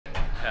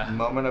Yeah.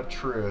 Moment of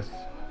truth.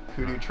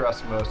 Who do you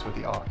trust most with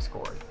the aux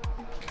cord?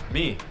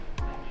 Me.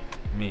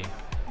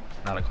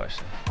 Not a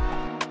question.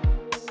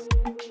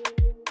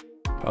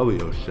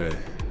 Probably O'Shea.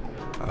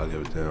 I'll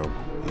give it to him.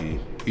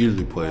 He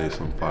usually plays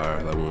some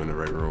fire, like we're in the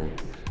right room.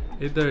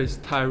 Either it's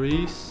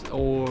Tyrese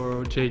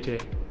or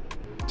JJ.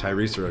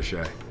 Tyrese or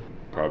O'Shea?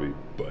 Probably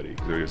Buddy,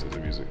 because they're just into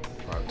music.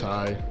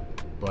 Ty,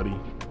 Buddy,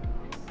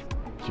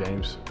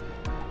 James.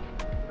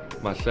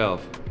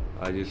 Myself,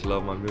 I just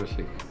love my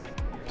music.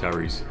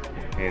 Tyrese,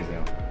 hands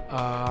down.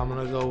 I'm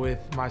gonna go with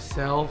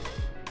myself,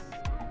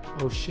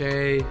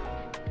 O'Shea,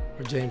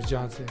 or James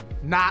Johnson.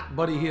 Not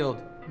Buddy Hield.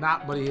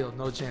 Not Buddy Hield.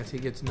 No chance. He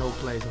gets no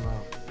plays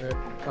around.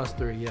 Us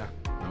three, yeah.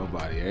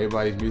 Nobody.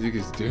 Everybody's music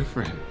is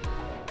different.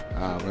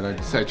 But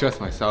I trust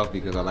myself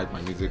because I like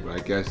my music. But I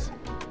guess,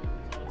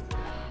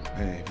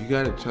 man, if you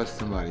gotta trust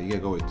somebody, you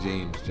gotta go with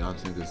James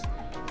Johnson because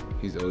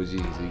he's OG.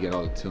 So you get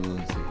all the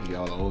tunes, you get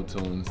all the old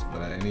tunes.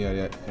 But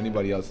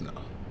anybody else, no.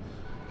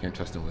 Can't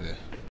trust him with it.